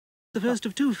The first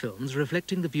of two films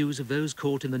reflecting the views of those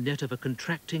caught in the net of a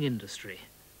contracting industry.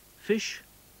 Fish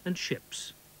and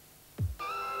ships.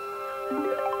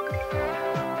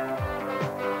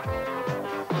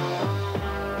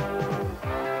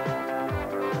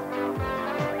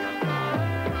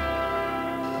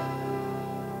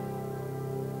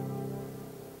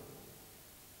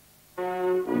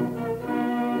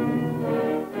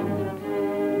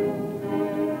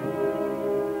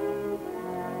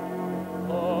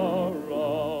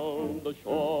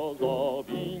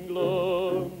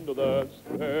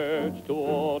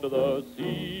 Toward the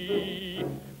sea,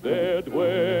 there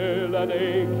dwell an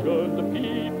ancient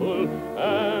people,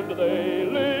 and they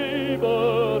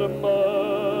labor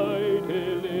mightily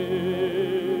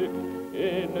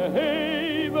in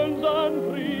havens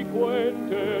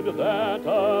unfrequented that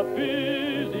a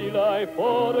busy life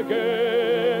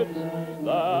forgets.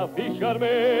 The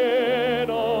fishermen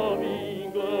of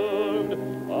England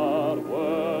are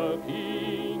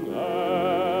working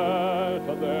at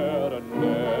their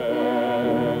nets.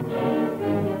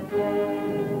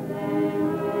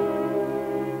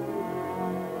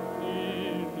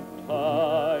 In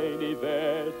tiny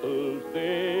vessels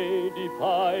they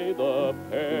defy the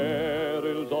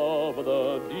perils of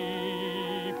the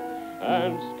deep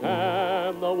and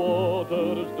scan the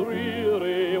water's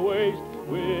dreary waste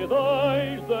with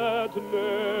eyes that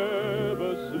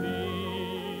never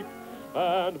sleep.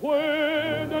 And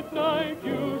when at night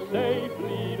you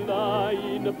safely lie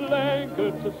in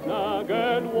blankets snug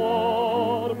and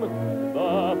warm,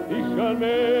 the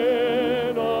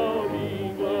fishermen of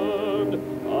England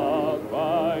are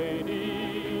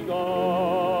riding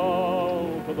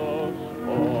out the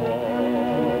storm.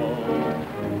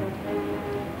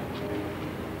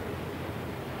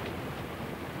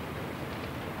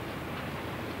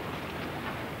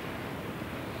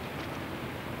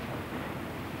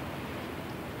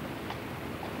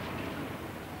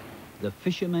 The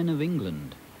fishermen of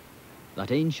England,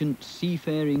 that ancient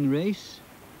seafaring race,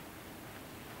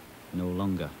 no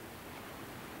longer.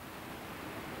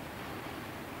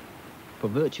 For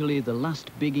virtually the last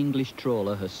big English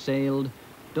trawler has sailed,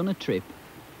 done a trip,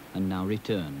 and now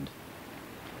returned.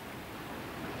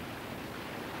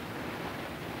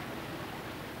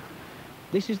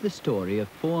 This is the story of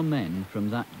 4 men from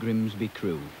that Grimsby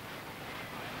crew.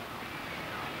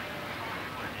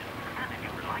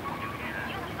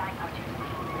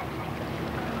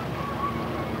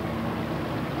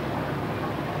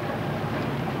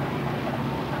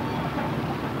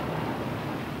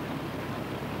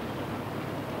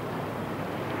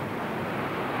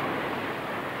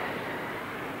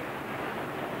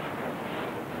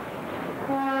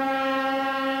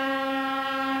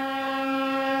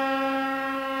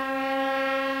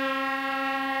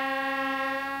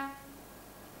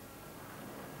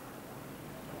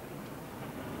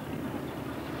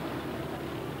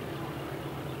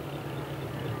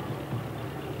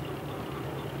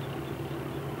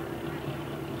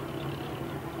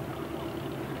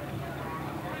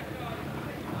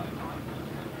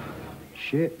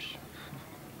 Ships?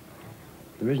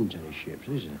 There isn't any ships,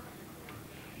 is there?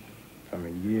 I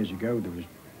mean, years ago there was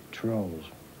trawls,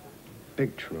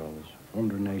 big trawls,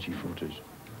 180 footers.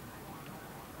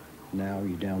 Now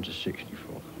you're down to 60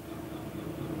 foot.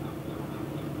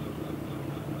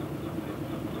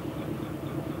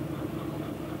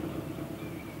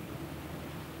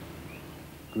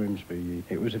 Grimsby,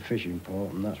 it was a fishing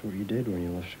port, and that's what you did when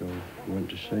you left school. You went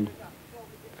to sea,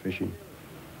 fishing.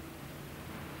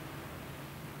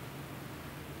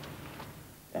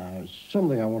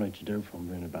 Something I wanted to do from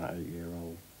being about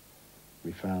 8-year-old.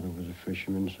 My father was a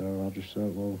fisherman, so I just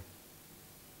thought, well,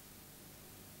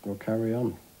 go carry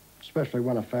on. Especially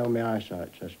when I failed my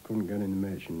eyesight test, couldn't get in the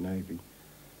merchant navy.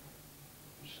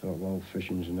 So, well,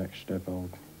 fishing's the next step, I'll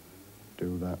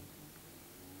do that.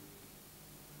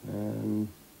 And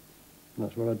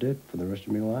that's what I did for the rest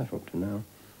of my life up to now.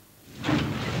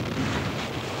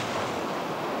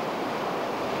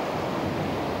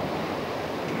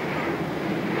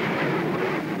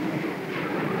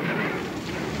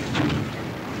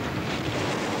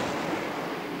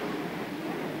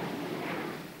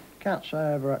 Can't say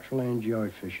I ever actually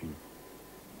enjoyed fishing.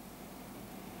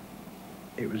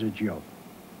 It was a job.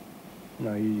 You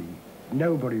know,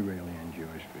 nobody really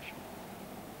enjoys fishing.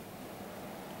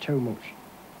 Too much.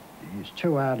 It's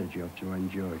too hard a job to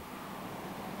enjoy.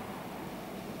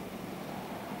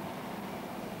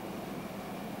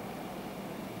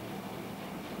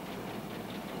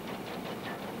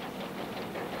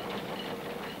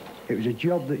 It was a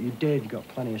job that you did, got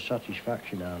plenty of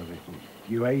satisfaction out of it.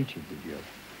 You hated the job.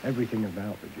 Everything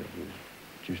about the job was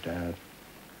just hard.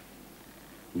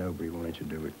 Nobody wanted to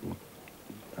do it. Well,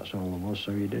 that's all there was,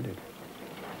 so you did it.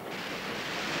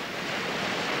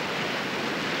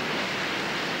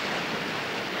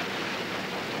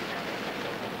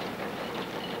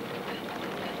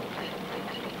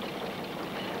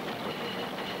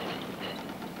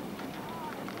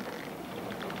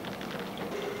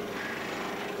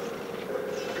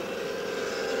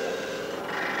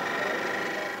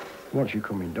 Once you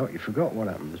come in dock, you forgot what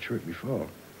happened the trip before.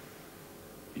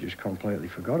 You just completely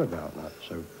forgot about that,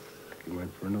 so you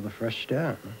went for another fresh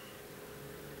start. Huh?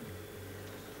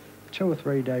 2 or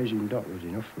 3 days in dock was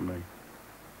enough for me.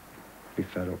 Be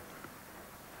fed up.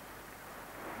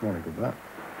 Want to go back.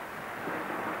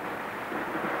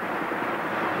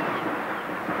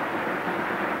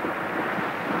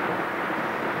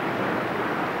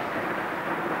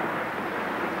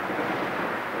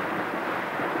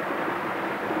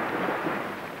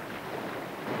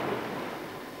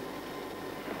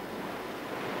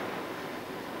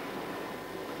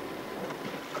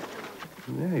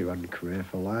 Yeah, you had a career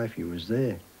for life, you was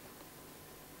there.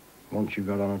 Once you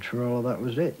got on a trawler, that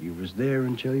was it. You was there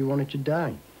until you wanted to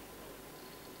die.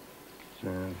 So,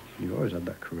 you always had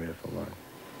that career for life.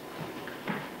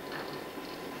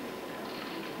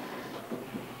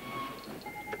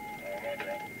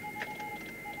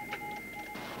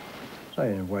 So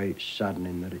in a way, it's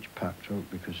saddening that it's packed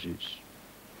up because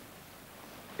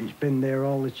it's been there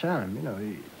all the time. You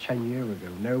know, 10 years ago,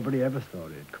 nobody ever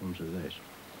thought it'd come to this.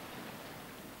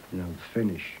 You know, the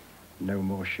finish, no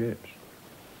more ships.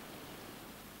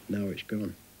 Now it's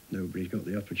gone. Nobody's got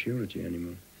the opportunity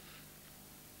anymore.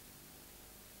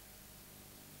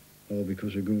 All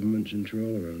because of governments and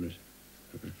trawler owners.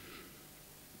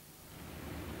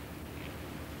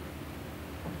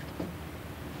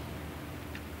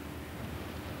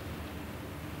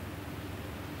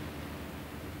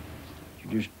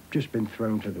 You've just been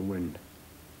thrown to the wind.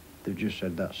 They've just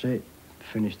said, that's it,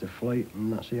 finish the fleet,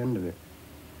 and that's the end of it.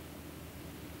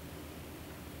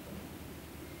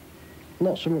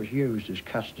 Not so much used as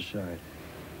cast aside.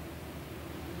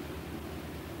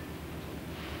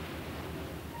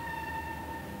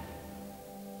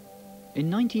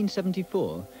 In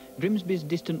 1974, Grimsby's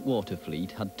distant water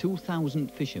fleet had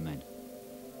 2,000 fishermen.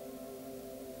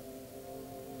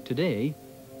 Today,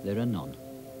 there are none.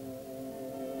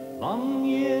 Long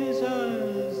years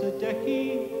as a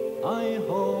decky I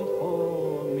hold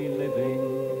for me living,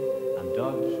 and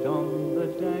dodged on the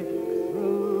deck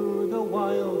through the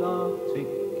wild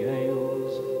Arctic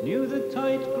gales, knew the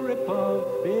tight grip of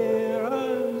fear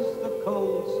as the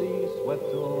cold sea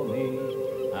swept o'er me,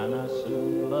 and I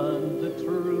soon learned the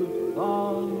truth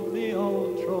of the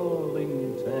old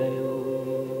trawling tales.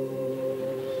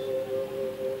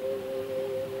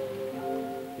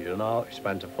 You know, you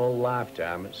spent a full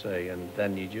lifetime at sea and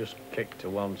then you just kick to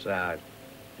one side.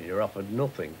 You're offered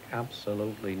nothing,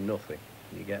 absolutely nothing.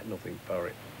 You get nothing for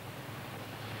it.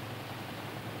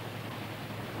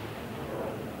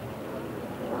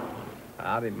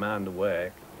 I didn't mind the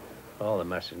work, all the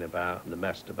messing about and the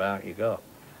messed about you got.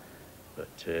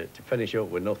 But to finish up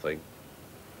with nothing,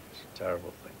 it's a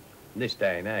terrible thing. In this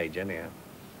day and age, anyhow.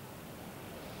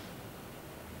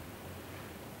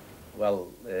 Well,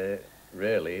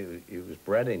 really, it was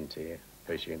bred into you,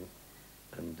 fishing.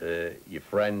 And your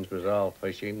friends was all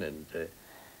fishing, and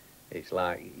it's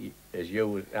like,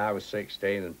 I was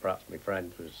 16 and perhaps my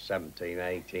friend was 17,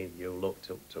 18, you looked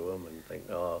up to them and think,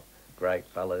 oh, great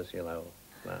fellas, you know,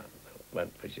 that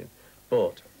went fishing.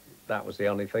 But that was the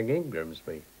only thing in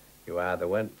Grimsby. You either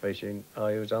went fishing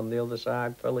or you was on the other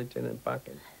side filleting and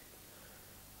packing.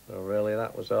 So really,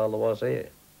 that was all there was here.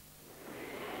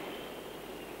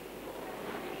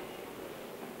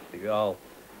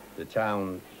 The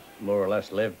town more or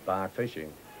less lived by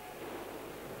fishing.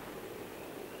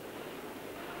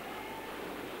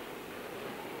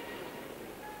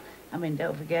 I mean,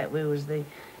 don't forget, we was the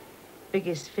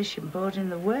biggest fishing port in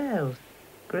the world,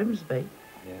 Grimsby.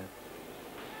 Yeah.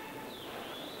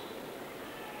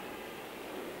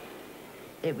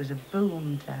 It was a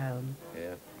boom town.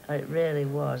 Yeah. It really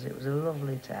was. It was a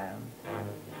lovely town.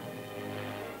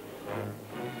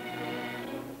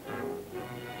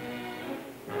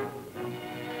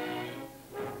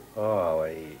 Oh,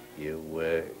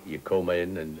 you come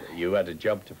in and you had a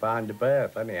job to find a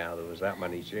berth. Anyhow, there was that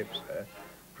many ships there,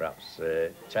 perhaps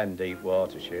 10 deep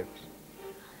water ships,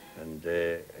 and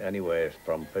anywhere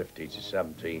from 50 to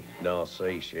 70 North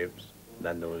Sea ships.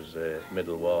 Then there was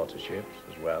middle water ships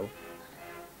as well,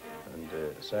 and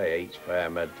say each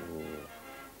firm had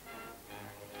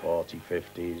 40,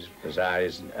 50s, as high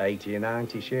as 80 or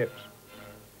 90 ships.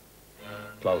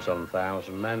 Close on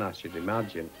 1,000 men, I should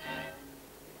imagine.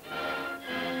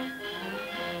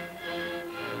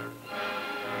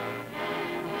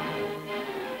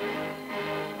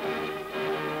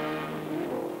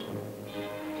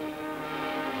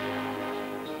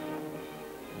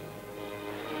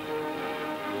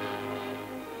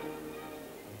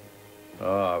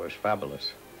 Oh, it was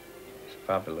fabulous. It was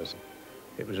fabulous.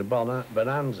 It was a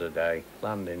bonanza day,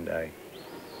 landing day.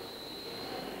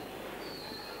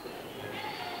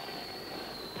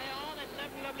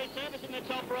 Lovely service in the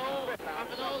top row.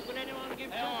 After those, will anyone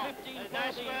give 215,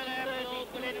 14, 230?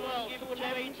 Will anyone give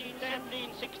 218, 17,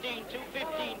 16,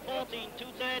 215, 14,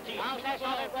 230? How's that?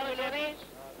 What is it?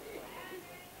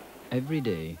 Every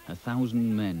day,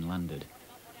 1,000 men landed,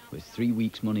 with 3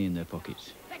 weeks' money in their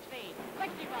pockets. 60,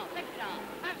 64, 60,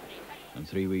 70, And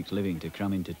 3 weeks living to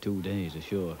cram into 2 days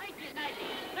ashore. 80, 90,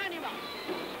 91.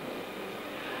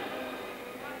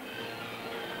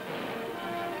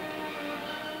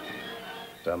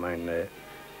 I mean, there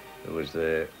was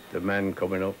the men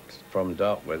coming up from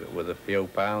dock with a few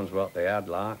pounds what they had,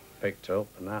 like, picked up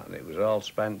and that, and it was all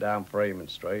spent down Freeman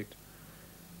Street.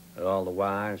 And all the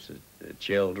wives, the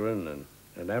children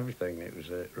and everything. It was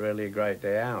really a great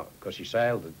day out, because you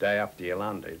sailed the day after you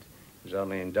landed. It was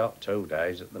only in dock 2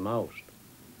 days at the most.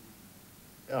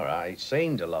 All right, it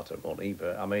seemed a lot of money,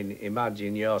 but, I mean,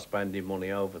 imagine you're spending money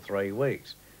over 3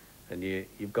 weeks, and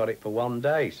you've got it for 1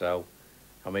 day, so...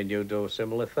 I mean, you'd do a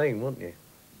similar thing, wouldn't you?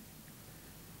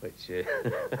 Which,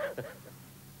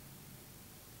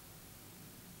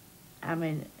 I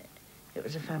mean, it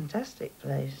was a fantastic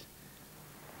place.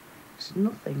 It's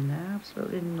nothing now,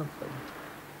 absolutely nothing.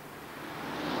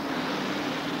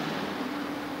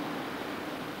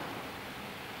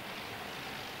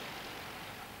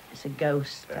 It's a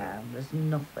ghost town. There's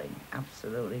nothing,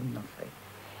 absolutely nothing.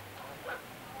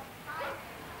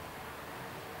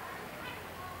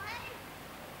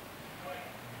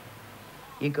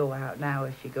 You go out now,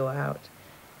 if you go out,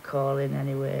 calling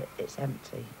anywhere, it's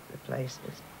empty, the places.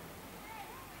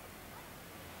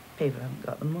 People haven't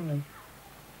got the money.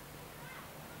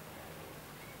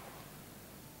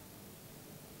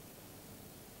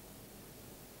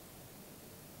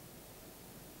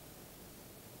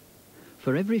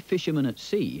 For every fisherman at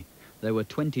sea, there were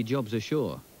 20 jobs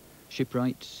ashore.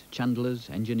 Shipwrights, chandlers,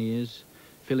 engineers,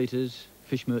 filleters,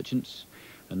 fish merchants,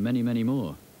 and many, many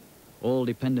more. All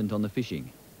dependent on the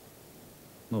fishing.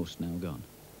 Most now gone.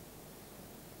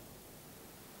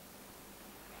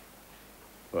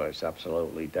 well, it's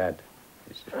absolutely dead.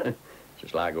 It's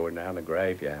just like going down a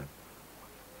graveyard.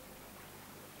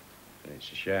 And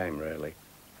it's a shame, really.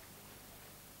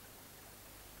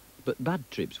 But bad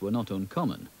trips were not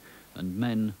uncommon, and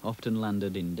men often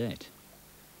landed in debt.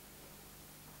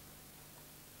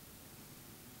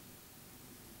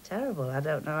 Terrible. I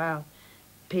don't know how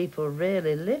people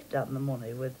really lived on the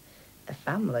money with a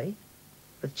family,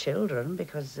 with children,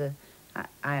 because I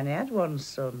only had one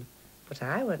son, but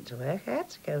I went to work. I had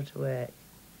to go to work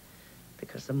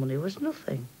because the money was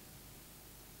nothing.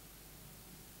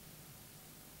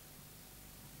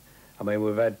 I mean,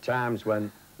 we've had times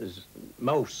when there's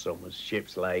most summers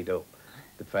ships laid up.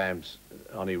 The firms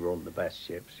only run the best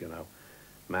ships, you know.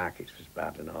 Markets was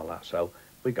bad and all that, so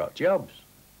we got jobs.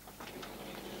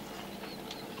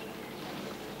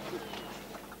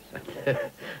 As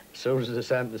soon as they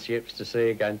sent the ships to sea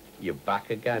again, you're back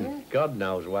again. Yeah. God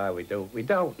knows why we do. We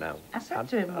don't know. I said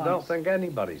to him I don't think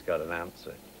anybody's got an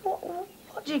answer.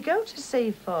 What do you go to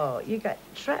sea for? You get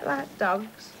treated like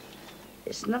dogs.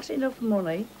 It's not enough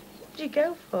money. What do you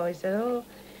go for? He said, oh,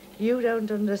 you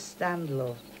don't understand,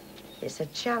 love. It's a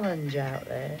challenge out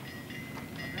there.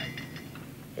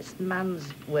 It's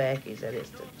man's work, he said.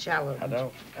 It's a challenge.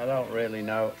 I don't really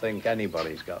think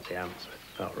anybody's got the answer.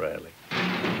 Not really.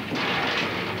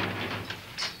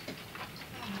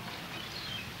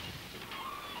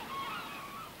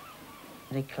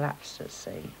 And he collapsed at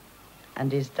sea.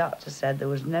 And his doctor said there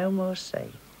was no more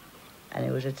sea. And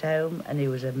he was at home and he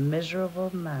was a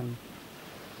miserable man.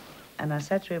 And I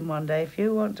said to him one day, if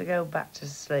you want to go back to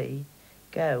sea,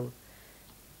 go.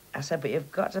 I said, but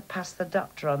you've got to pass the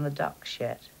doctor on the docks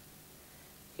yet.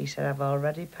 He said, I've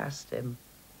already passed him.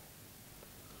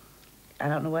 I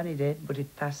don't know when he did, but he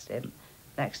passed him.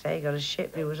 Next day he got a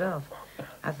ship, he was off.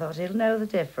 I thought he'll know the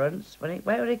difference when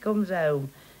he comes home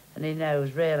and he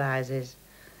realises.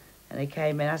 And he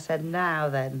came in, I said, now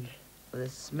then, with a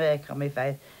smirk on my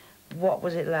face, what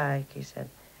was it like? He said,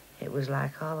 it was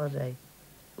like holiday.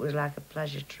 It was like a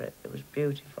pleasure trip. It was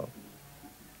beautiful.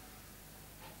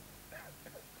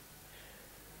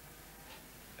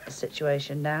 The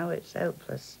situation now, it's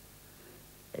hopeless.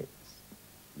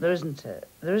 There isn't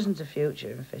a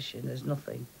future in fishing. There's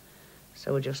nothing.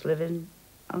 So we're just living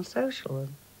on social.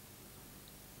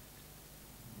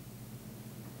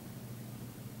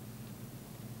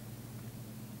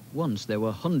 Once there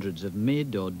were hundreds of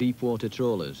mid or deep water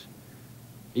trawlers.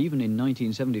 Even in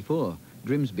 1974,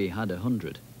 Grimsby had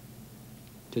 100.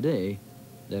 Today,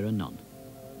 there are none.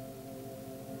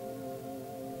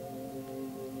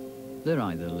 They're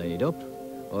either laid up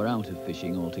or out of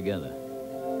fishing altogether.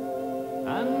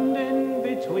 And in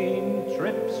between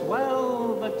trips,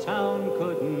 well, the town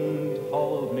couldn't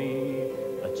hold me.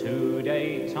 A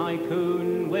 2-day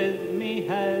tycoon with me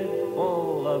head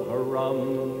full of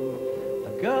rum.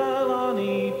 A girl on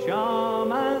each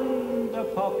arm and a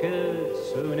pocket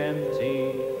soon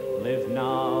empty. Live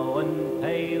now and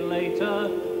pay later,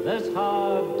 there's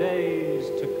hard days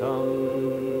to come.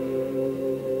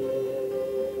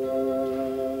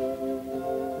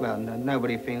 Well, no,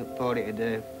 nobody thought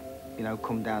it'd, you know,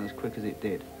 come down as quick as it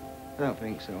did. I don't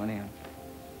think so, anyhow.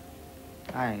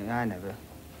 I never.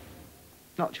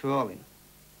 Not trawling.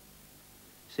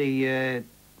 See,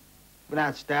 when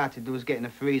I started, there was getting a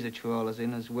freezer trawlers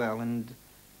in as well, and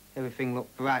everything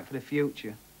looked bright for the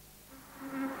future.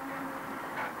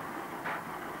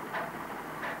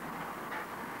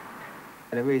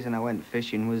 The reason I went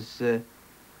fishing was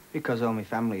because all my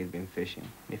family had been fishing.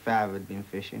 My father had been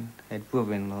fishing. I had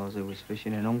brother-in-laws who was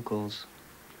fishing and uncles.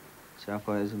 So I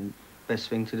thought it was the best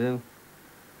thing to do.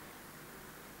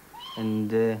 And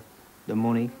the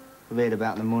money, I've heard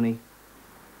about the money.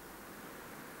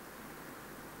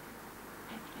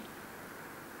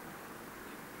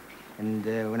 And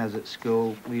when I was at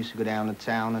school, we used to go down to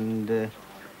town and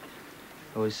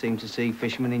always seemed to see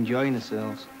fishermen enjoying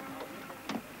themselves.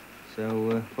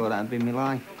 So I thought that'd be my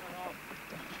life.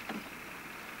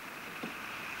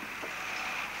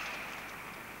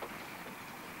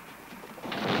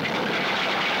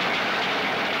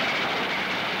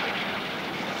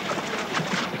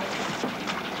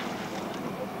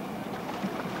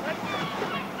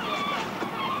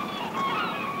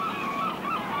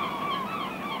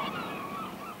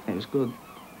 It was good.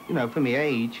 You know, for my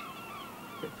age,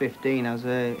 at 15, I was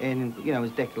earning, you know,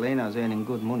 as deckhand, I was earning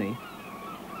good money.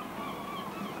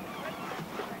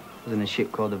 I was in a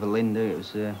ship called the Verlinda. It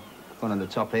was one of the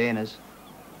top earners.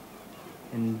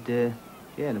 And,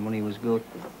 yeah, the money was good.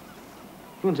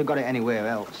 You wouldn't have got it anywhere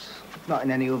else. Not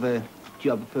in any other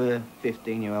job for a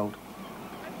 15-year-old.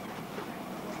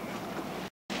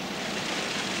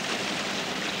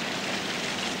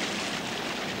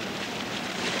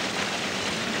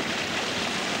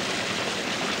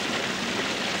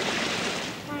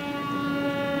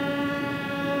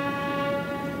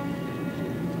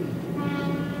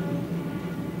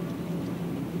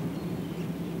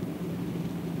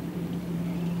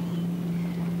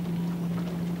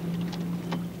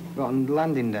 On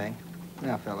landing day,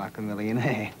 I felt like a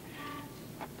millionaire.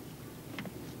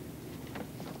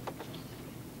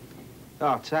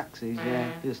 Oh, taxis,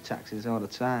 yeah, just taxis all the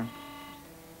time.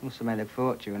 Must have made a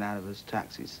fortune out of those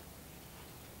taxis.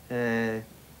 Yeah,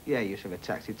 you used to have a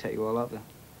taxi take you all over.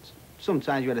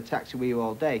 Sometimes you had a taxi with you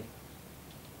all day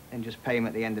and just pay him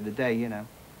at the end of the day, you know.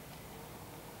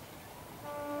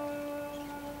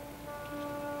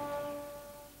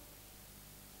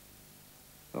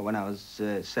 But when I was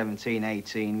 17,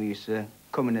 18, we used to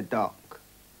come in the dock,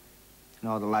 and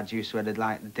all the lads used to have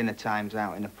like the dinner times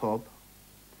out in a pub.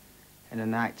 And at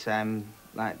night time,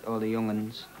 like all the young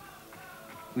uns,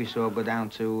 we used to all go down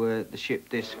to the ship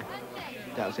disc.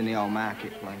 That was in the old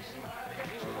marketplace.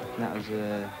 And that was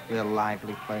a real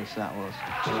lively place, that was.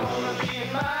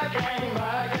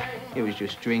 It was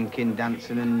just drinking,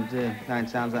 dancing, and 9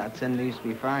 times out of 10 there used to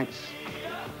be fights.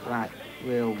 Like,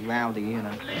 real rowdy, you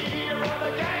know.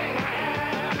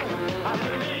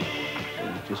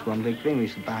 It was just one big thing. We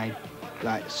used to buy,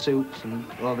 like, suits and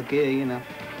all the gear, you know.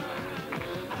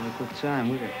 Had a good time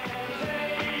with it.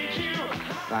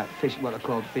 Like, what are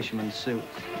called fisherman's suits.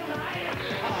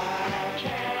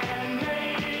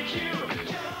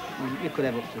 You could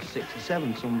have up to 6 or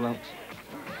 7, some blokes.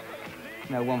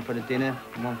 You know, one for the dinner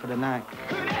and one for the night.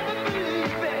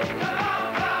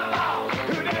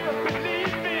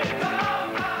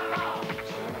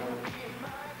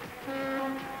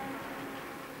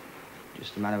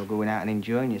 Just a matter of going out and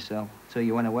enjoying yourself till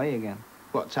you went away again.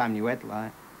 What time you had,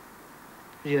 like.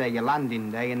 You know, your landing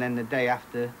day, and then the day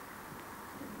after,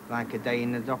 like a day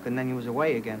in the dock, and then you was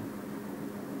away again.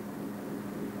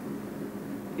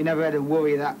 You never had to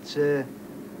worry that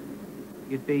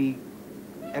you'd be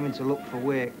having to look for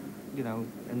work, you know,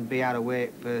 and be out of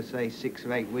work for, say, 6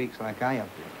 or 8 weeks like I have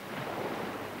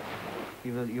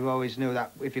been. You always knew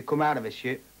that if you come out of a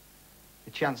ship,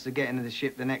 the chance to get into the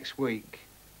ship the next week,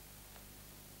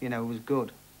 you know, was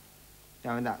good.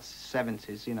 I mean, that's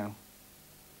 70s, you know.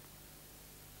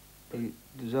 But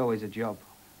there's always a job.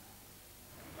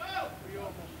 You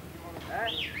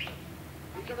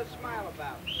got a smile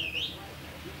about.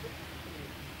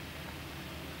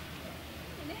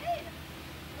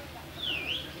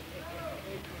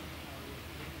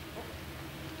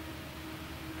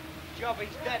 job, he's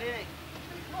dead, isn't he?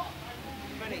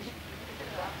 Finished.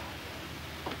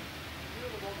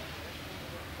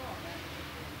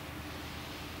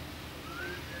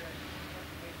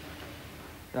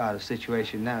 The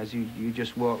situation now is you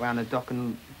just walk around the dock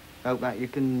and hope that you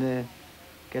can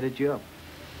get a job.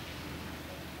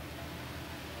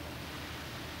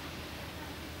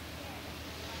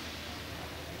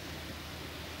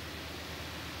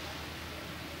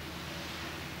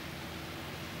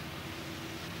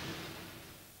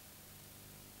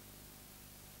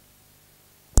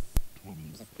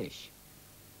 Fish.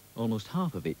 Almost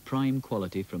half of it prime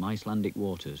quality from Icelandic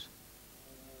waters.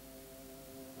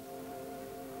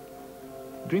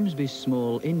 Grimsby's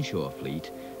small inshore fleet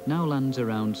now lands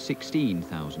around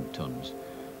 16,000 tons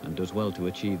and does well to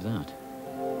achieve that.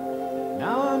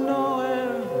 Now I know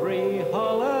every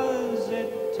hull as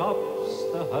it tops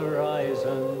the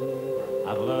horizon.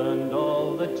 I've learned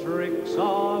all the tricks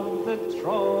of the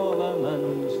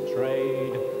trawlerman's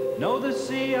trade. Know the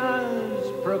sea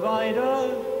as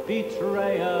provider,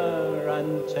 betrayer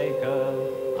and taker.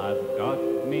 I've got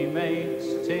me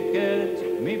mate's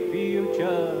ticket, me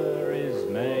future is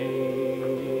made.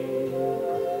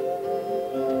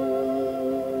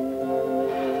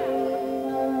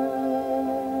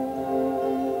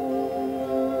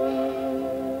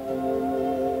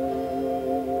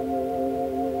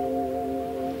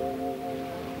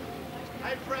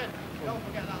 Hey, Fred, don't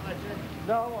forget that letter.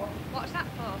 No. What's that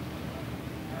for?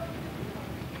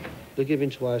 They're giving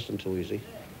to Iceland too easy.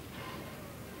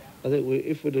 I think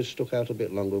if we'd have stuck out a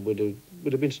bit longer, we'd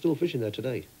have been still fishing there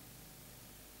today.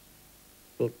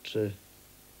 But because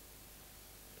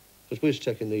we was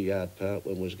taking the yard part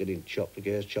when we was getting the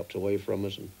gears chopped away from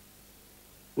us, and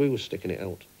we was sticking it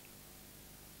out.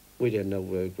 We didn't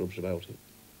know grubs about it.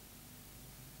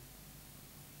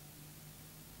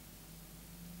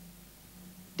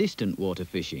 Distant water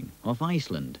fishing off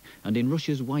Iceland and in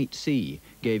Russia's White Sea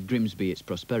gave Grimsby its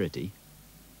prosperity.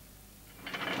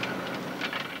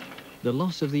 The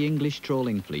loss of the English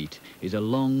trawling fleet is a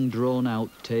long, drawn-out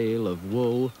tale of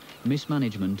woe,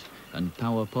 mismanagement and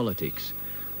power politics,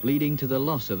 leading to the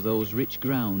loss of those rich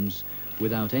grounds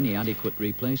without any adequate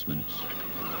replacements.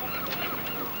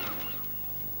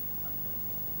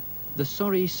 The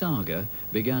sorry saga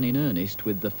began in earnest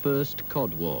with the First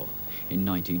Cod War in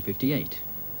 1958.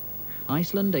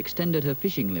 Iceland extended her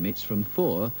fishing limits from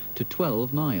 4 to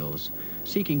 12 miles,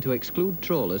 seeking to exclude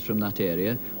trawlers from that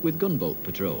area with gunboat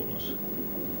patrols.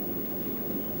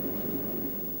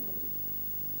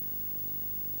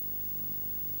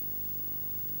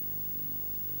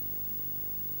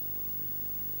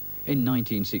 In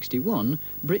 1961,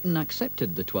 Britain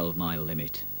accepted the 12-mile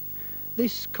limit.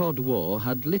 This cod war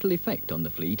had little effect on the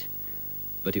fleet,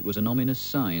 but it was an ominous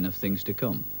sign of things to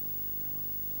come.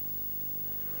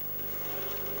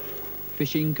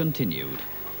 Fishing continued,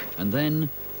 and then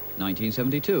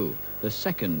 1972, the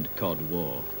Second Cod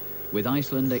War, with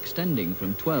Iceland extending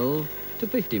from 12 to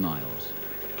 50 miles,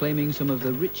 claiming some of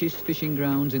the richest fishing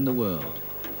grounds in the world.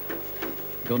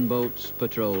 Gunboats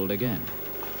patrolled again.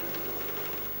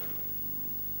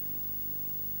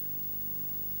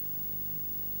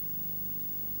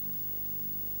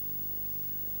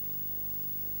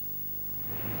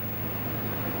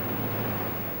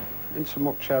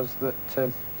 Insomuch as that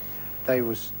they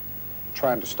was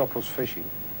trying to stop us fishing.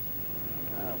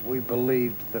 We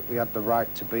believed that we had the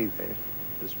right to be there,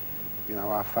 as you know,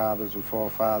 our fathers and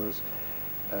forefathers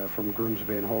from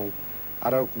Grimsby and Hull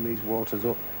had opened these waters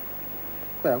up.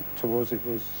 Well, to us it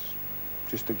was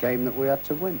just a game that we had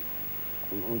to win.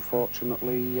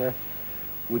 Unfortunately,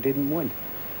 we didn't win.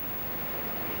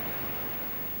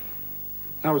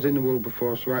 I was in the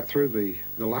Wilberforce right through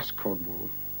the last Cod War.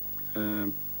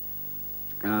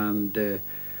 And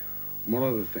one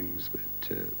of the things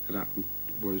that happened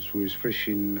was we was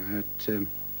fishing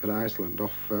at Iceland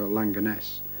off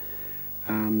Langaness,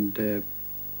 and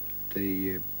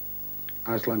the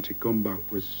Icelandic gunboat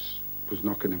was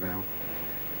knocking about.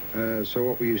 So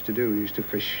what we used to do, we used to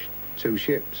fish two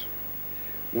ships.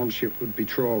 One ship would be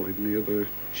trawling, the other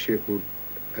ship would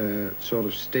sort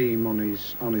of steam on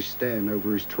his stern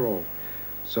over his trawl,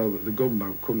 so that the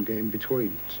gunboat couldn't get in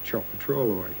between to chop the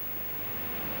trawl away.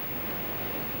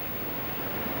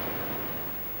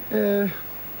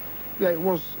 Yeah, it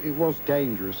was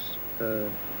dangerous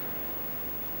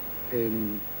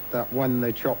in that when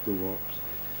they chopped the warps,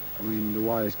 I mean, the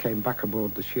wires came back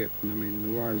aboard the ship, and I mean,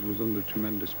 the wires was under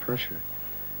tremendous pressure.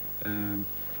 That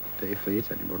if they hit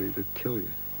anybody, they'd kill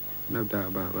you, no doubt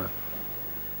about that.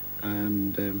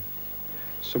 And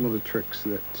some of the tricks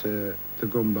that the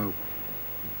gunboat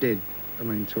did, I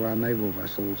mean, to our naval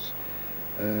vessels,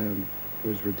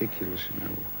 was ridiculous, you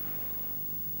know.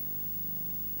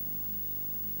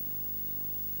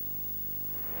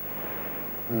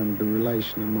 and the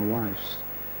relation of my wife's.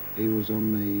 He was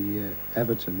on the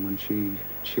Everton when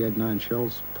she had 9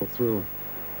 shells put through her.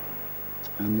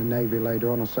 And the Navy laid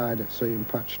her on her side at sea and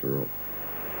patched her up.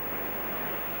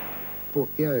 But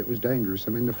yeah, it was dangerous.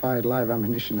 I mean, they fired live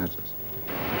ammunition at us.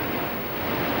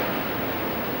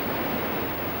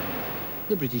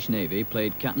 The British Navy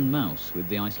played cat and mouse with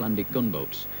the Icelandic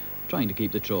gunboats, trying to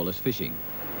keep the trawlers fishing.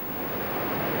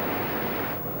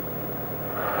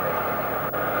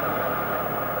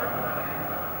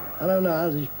 I don't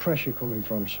know, there's pressure coming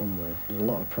from somewhere. There's a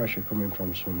lot of pressure coming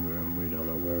from somewhere, and we don't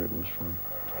know where it was from.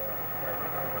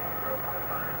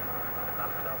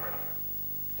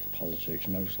 Politics,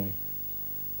 mostly.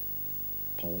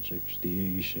 Politics, the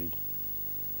EEC.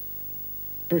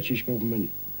 British government,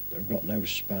 they've got no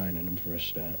spine in them for a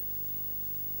start.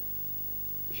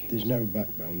 There's no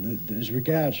backbone. As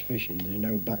regards fishing, there's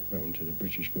no backbone to the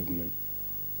British government.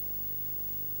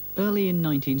 Early in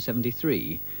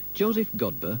 1973, Joseph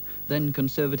Godber, then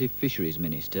Conservative Fisheries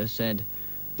Minister, said,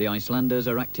 "The Icelanders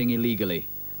are acting illegally.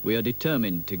 We are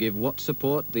determined to give what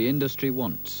support the industry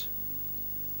wants."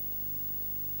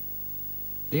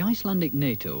 The Icelandic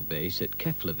NATO base at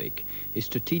Keflavik is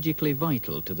strategically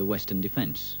vital to the Western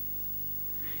defence.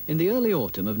 In the early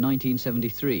autumn of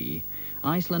 1973,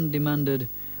 Iceland demanded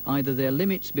either their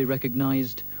limits be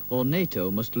recognised or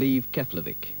NATO must leave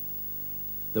Keflavik.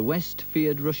 The West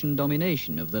feared Russian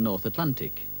domination of the North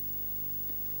Atlantic.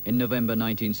 In November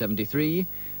 1973,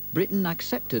 Britain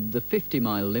accepted the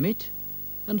 50-mile limit,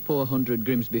 and 400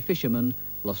 Grimsby fishermen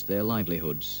lost their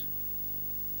livelihoods.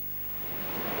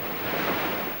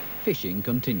 Fishing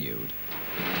continued.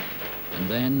 And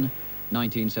then,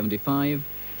 1975,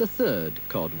 the Third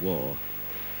Cod War.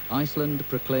 Iceland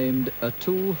proclaimed a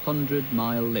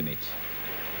 200-mile limit.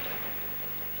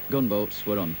 Gunboats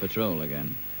were on patrol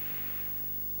again.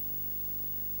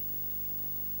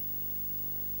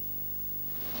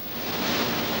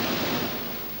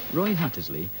 Roy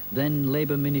Hattersley, then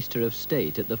Labour Minister of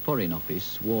State at the Foreign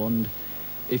Office, warned,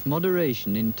 "If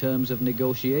moderation in terms of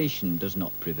negotiation does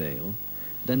not prevail,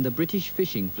 then the British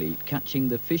fishing fleet catching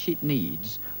the fish it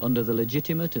needs under the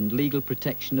legitimate and legal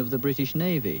protection of the British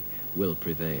Navy will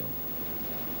prevail."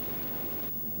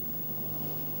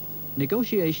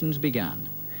 Negotiations began,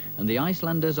 and the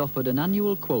Icelanders offered an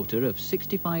annual quota of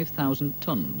 65,000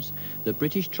 tonnes that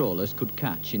British trawlers could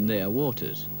catch in their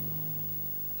waters.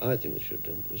 I think they should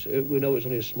have done. We know it's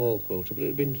only a small quota, but it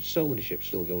had been so many ships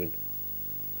still going.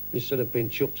 Instead of being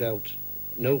chucked out,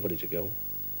 nobody to go.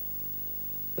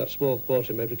 That small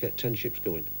quota maybe kept 10 ships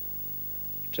going,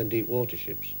 10 deep water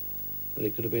ships. And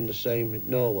it could have been the same in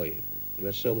Norway. You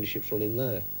had so many ships running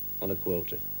there on a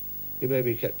quota. You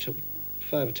maybe kept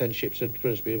 5 or 10 ships in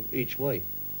Grimsby each way,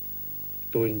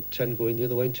 10 going the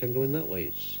other way and 10 going that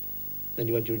way. Then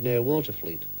you had your near water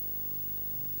fleet.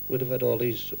 We'd have had all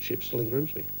these ships still in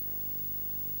Grimsby.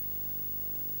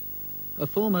 A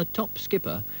former top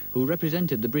skipper who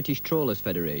represented the British Trawlers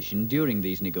Federation during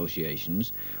these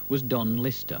negotiations was Don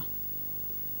Lister.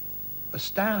 A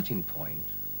starting point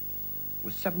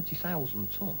was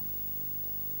 70,000 tonne.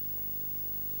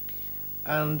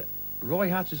 And Roy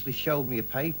Hattersley showed me a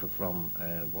paper from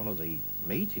one of the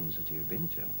meetings that he had been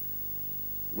to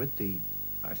with the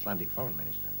Icelandic Foreign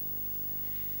Minister.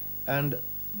 And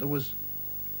there was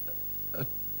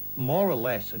more or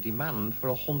less a demand for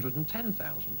 110,000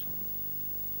 tonne.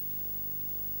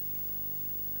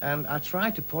 And I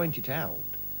tried to point it out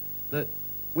that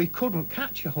we couldn't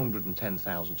catch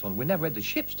 110,000 tonne. We never had the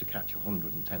ships to catch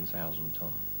 110,000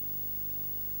 tonne.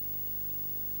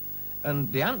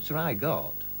 And the answer I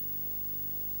got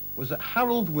was that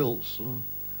Harold Wilson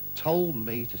told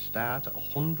me to start at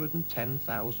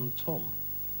 110,000 tonne.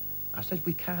 I said,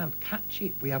 we can't catch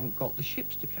it. We haven't got the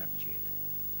ships to catch it.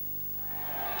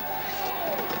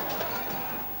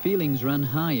 Feelings ran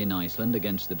high in Iceland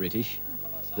against the British.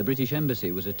 The British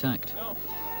embassy was attacked.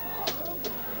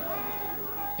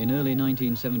 In early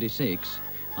 1976,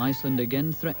 Iceland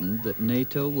again threatened that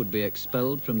NATO would be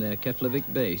expelled from their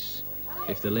Keflavik base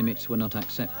if the limits were not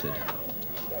accepted.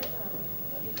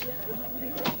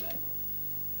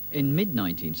 In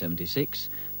mid-1976,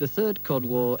 the Third Cod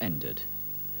War ended.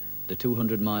 The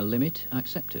 200-mile limit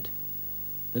accepted.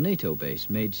 The NATO base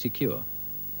made secure.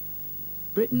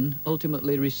 Britain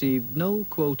ultimately received no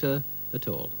quota at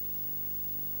all.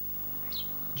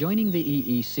 Joining the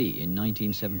EEC in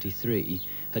 1973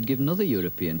 had given other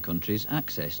European countries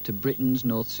access to Britain's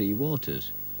North Sea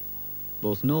waters.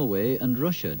 Both Norway and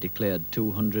Russia declared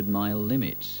 200-mile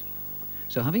limits.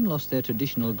 So having lost their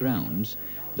traditional grounds,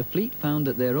 the fleet found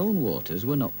that their own waters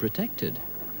were not protected.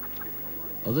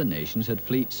 Other nations had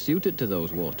fleets suited to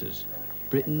those waters.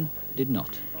 Britain did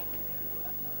not.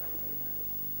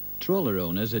 Trawler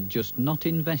owners had just not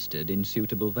invested in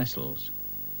suitable vessels.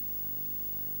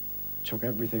 Took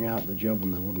everything out of the job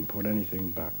and they wouldn't put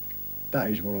anything back. That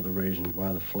is one of the reasons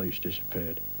why the fleet's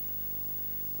disappeared.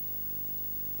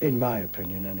 In my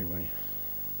opinion, anyway.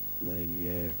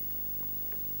 They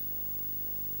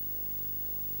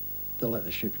let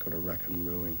the ships go to wreck and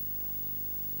ruin.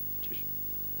 Just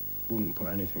wouldn't put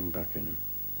anything back in them.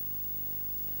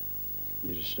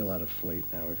 You'd have still had a fleet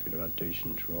now if you'd have had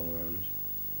decent trawler owners.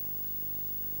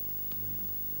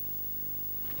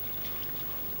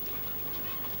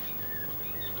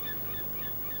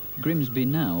 Grimsby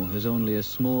now has only a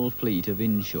small fleet of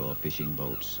inshore fishing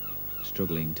boats,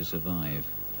 struggling to survive.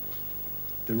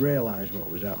 They realised what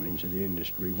was happening to the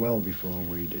industry well before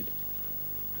we did.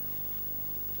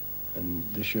 And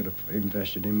they should have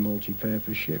invested in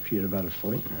multi-purpose ships. You'd have had a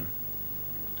fleet now.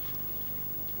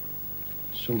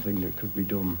 Something that could be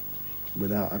done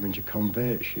without having to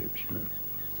convert ships, you know.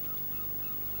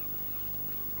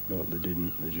 But they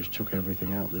didn't. They just took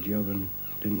everything out of the job and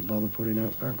didn't bother putting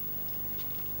out back.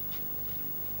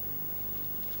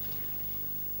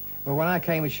 Well, when I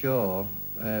came ashore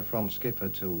from skipper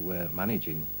to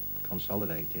managing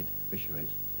consolidated fisheries,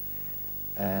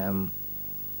 I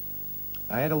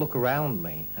had a look around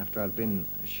me after I'd been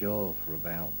ashore for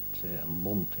about a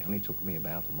month. It only took me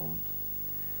about a month.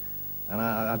 And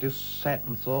I just sat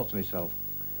and thought to myself,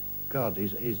 God,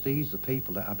 is these the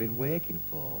people that I've been working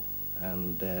for?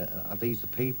 And are these the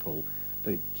people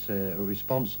that are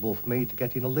responsible for me to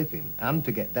getting a living and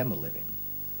to get them a living?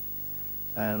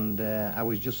 And I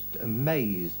was just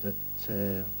amazed at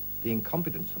the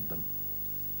incompetence of them.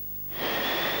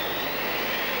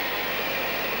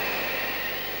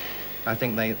 I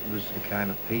think they was the kind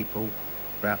of people,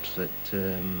 perhaps, that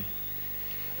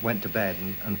went to bed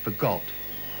and forgot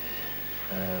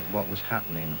what was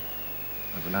happening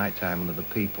at the night time, and that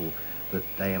the people that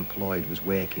they employed was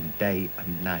working day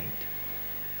and night.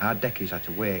 Our deckies had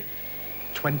to work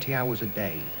 20 hours a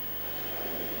day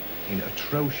in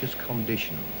atrocious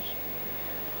conditions.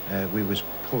 We was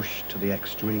pushed to the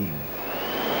extreme.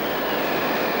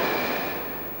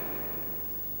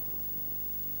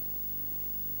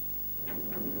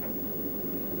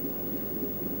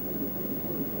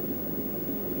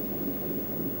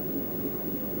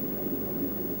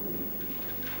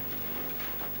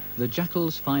 The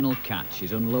Jackal's final catch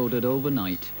is unloaded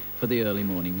overnight for the early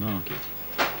morning market.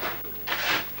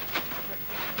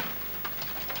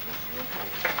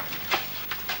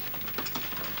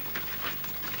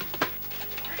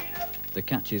 The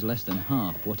catch is less than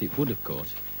half what it would have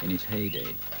caught in its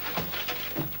heyday.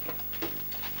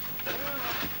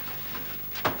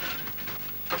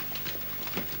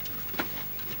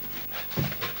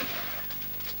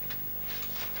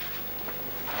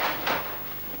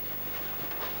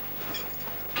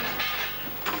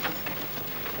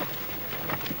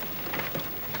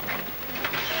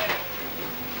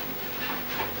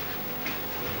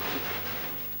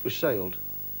 We sailed.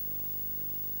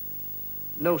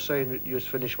 No saying that you was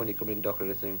finished when you come in dock or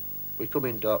anything. We come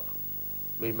in dock,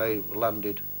 we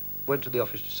landed, went to the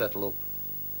office to settle up,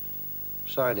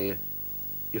 sign here,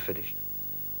 you're finished.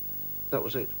 That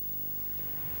was it.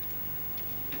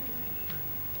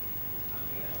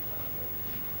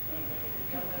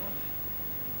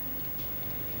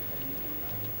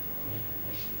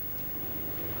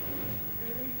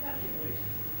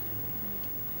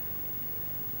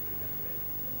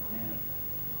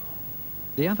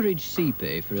 The average sea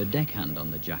pay for a deckhand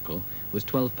on the Jackal was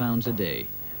 £12 a day,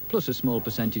 plus a small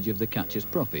percentage of the catcher's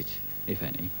profit, if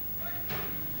any.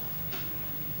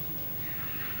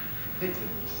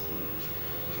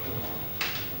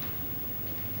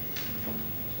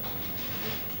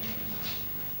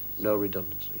 No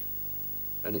redundancy.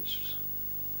 And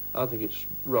I think it's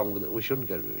wrong that we shouldn't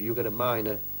get, you get a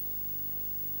miner,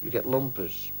 you get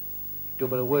lumpers, no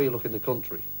matter where you look in the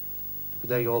country,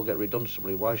 they all get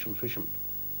redundancy. Why shouldn't fishermen?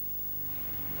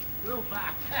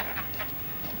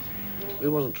 We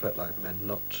wasn't treated like men,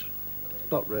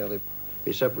 not really.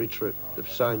 It's every trip. They've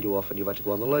signed you off and you've had to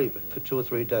go on the labour for 2 or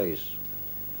 3 days.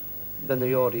 Then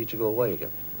they order you to go away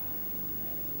again.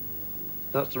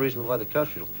 That's the reason why they're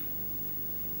casual.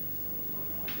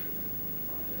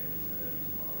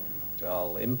 It's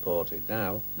all imported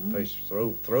now. Fish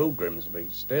through Grimsby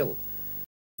still.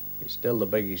 It's still the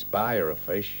biggest buyer of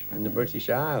fish in the British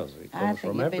Isles. It comes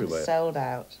from everywhere. I think you've been sold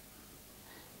out.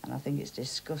 And I think it's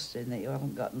disgusting that you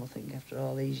haven't got nothing after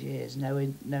all these years.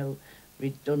 No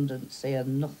redundancy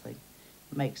and nothing.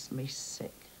 It makes me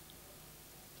sick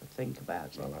to think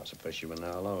about it. Well, that's a fisherman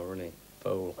all over, isn't he?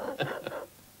 Fool.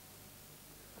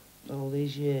 All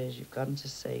these years you've gone to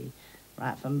sea,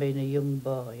 right from being a young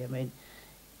boy. I mean,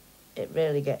 it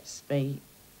really gets me,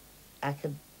 I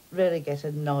could really get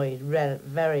annoyed,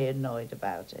 very annoyed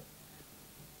about it.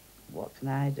 What can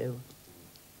I do?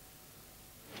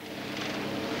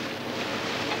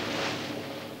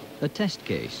 A test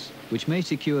case, which may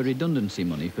secure redundancy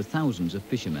money for thousands of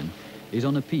fishermen, is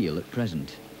on appeal at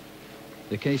present.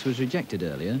 The case was rejected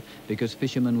earlier because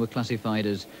fishermen were classified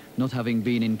as not having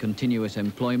been in continuous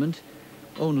employment,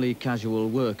 only casual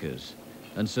workers,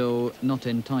 and so not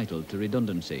entitled to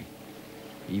redundancy,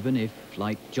 even if,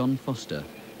 like John Foster,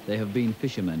 they have been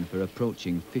fishermen for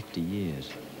approaching 50 years.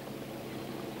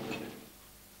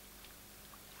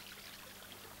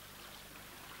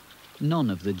 None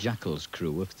of the Jackal's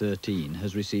crew of 13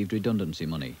 has received redundancy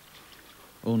money.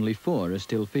 Only 4 are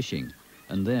still fishing,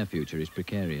 and their future is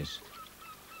precarious.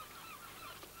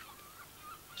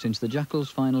 Since the Jackal's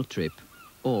final trip,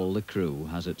 all the crew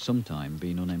has at some time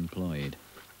been unemployed.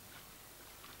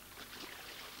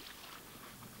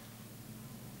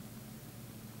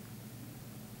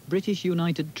 British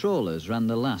United trawlers ran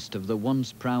the last of the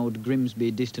once proud Grimsby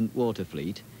distant water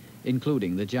fleet,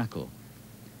 including the Jackal.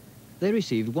 They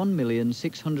received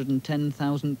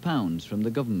 £1,610,000 from the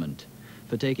government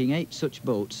for taking 8 such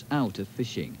boats out of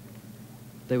fishing.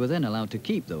 They were then allowed to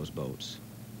keep those boats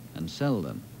and sell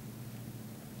them.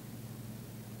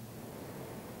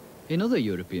 In other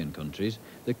European countries,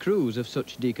 the crews of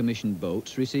such decommissioned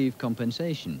boats receive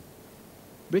compensation.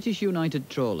 British United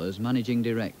Trawlers Managing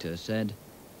Director said,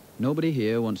 "Nobody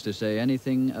here wants to say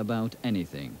anything about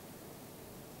anything."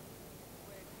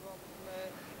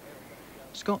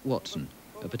 Scott Watson,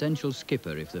 a potential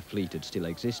skipper if the fleet had still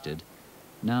existed,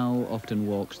 now often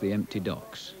walks the empty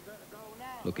docks,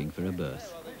 looking for a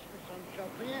berth.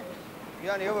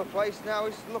 The only other place now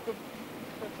is to look at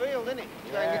the field, isn't it?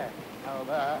 Yeah, how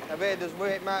that? I bet there's where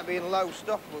it might be in low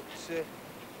stock, but you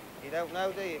don't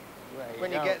know, do you? Well,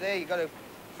 when you get there, you've got to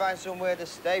find somewhere to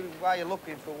stay while you're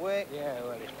looking for work. Yeah,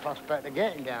 well, it's prospect of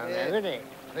getting down there, isn't it?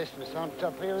 Christmas on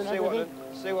top here and see everything.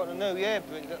 see what the new year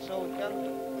brings, that's all we can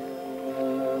do.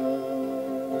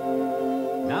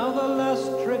 Now the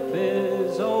last trip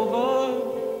is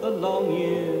over, the long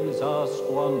years are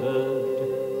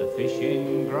squandered, the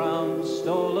fishing ground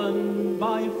stolen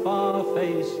by far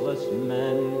faceless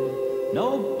men.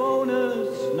 No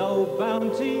bonus, no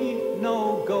bounty,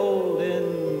 no gold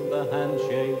in the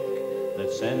handshake that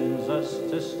sends us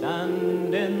to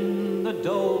stand in the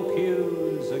dole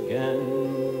queues again.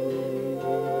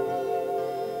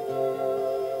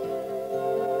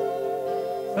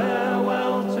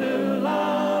 Farewell to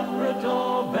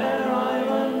Labrador, Bear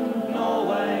Island,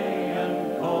 Norway,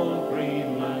 and cold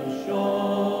Greenland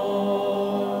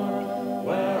shore,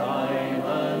 where I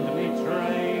learned me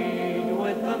trade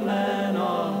with the men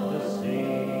of the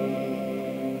sea.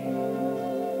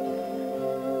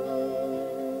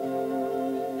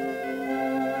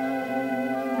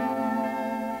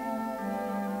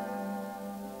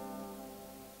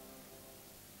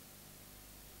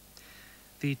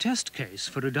 The test case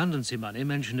for redundancy money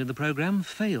mentioned in the programme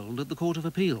failed at the Court of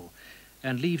Appeal,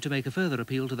 and leave to make a further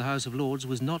appeal to the House of Lords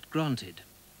was not granted.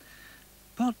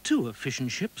 Part 2 of Fish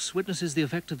and Ships witnesses the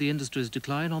effect of the industry's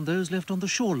decline on those left on the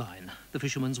shoreline, the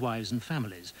fishermen's wives and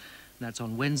families. That's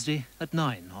on Wednesday at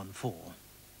 9 on 4.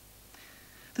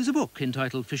 There's a book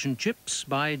entitled Fish and Chips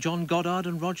by John Goddard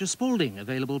and Roger Spalding,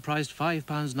 available priced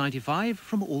 £5.95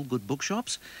 from all good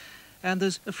bookshops. And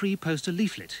there's a free poster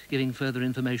leaflet giving further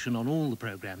information on all the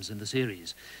programmes in the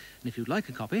series. And if you'd like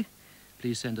a copy,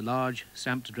 please send a large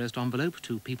stamped addressed envelope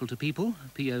to People,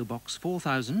 P.O. Box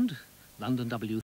 4000, London W